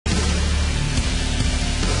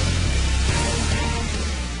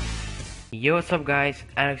Yo, what's up guys,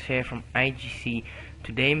 Alex here from IGC.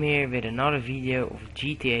 Today I'm here with another video of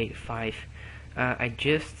GTA 5. I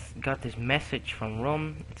just got this message from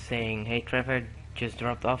Ron. It's saying, hey Trevor, just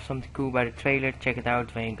dropped off something cool by the trailer, check it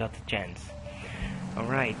out when you got the chance.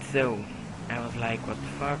 Alright, so I was like, what the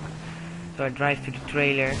fuck? So I drive to the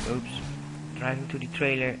trailer, driving to the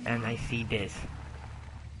trailer, and I see this.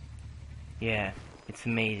 Yeah, it's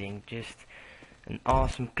amazing. Just an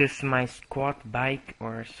awesome customized quad bike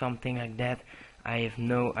or something like that. I have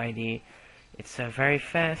no idea. It's very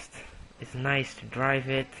fast. It's nice to drive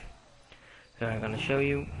it. So I'm gonna show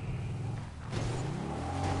you.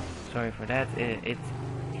 Sorry for that. It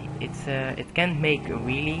can't make a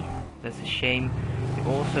wheelie. That's a shame.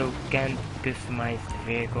 You also can't customize the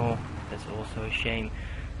vehicle. That's also a shame.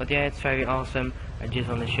 But yeah, it's very awesome. I just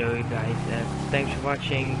want to show you guys. Thanks for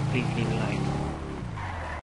watching. Please leave a like.